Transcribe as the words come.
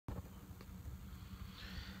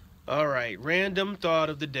All right, random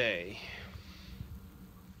thought of the day.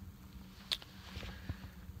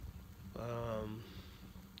 Um,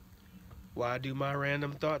 why do my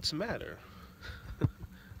random thoughts matter?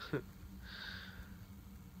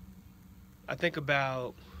 I think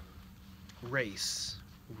about race,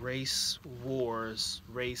 race wars,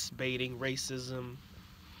 race baiting, racism,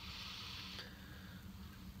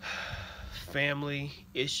 family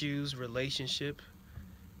issues, relationship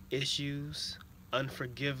issues,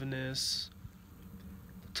 unforgiveness,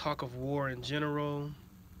 talk of war in general,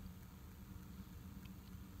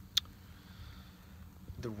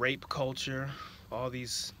 the rape culture, all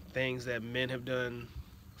these things that men have done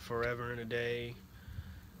forever and a day,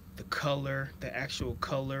 the color, the actual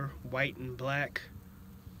color, white and black,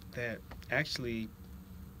 that actually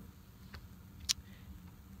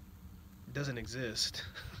doesn't exist.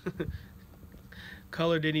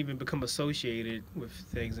 Color didn't even become associated with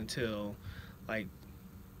things until like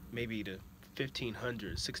maybe the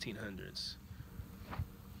 1500s, 1600s.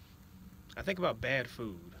 I think about bad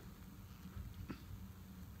food.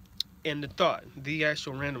 And the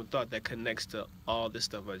actual random thought that connects to all this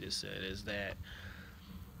stuff I just said is that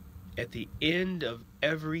at the end of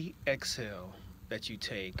every exhale that you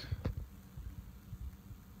take,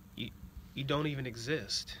 you, you don't even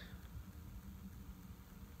exist.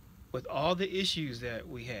 With all the issues that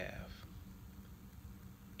we have,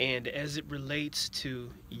 and as it relates to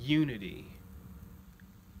unity,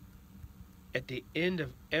 at the end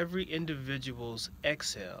of every individual's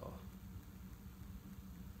exhale,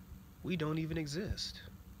 we don't even exist.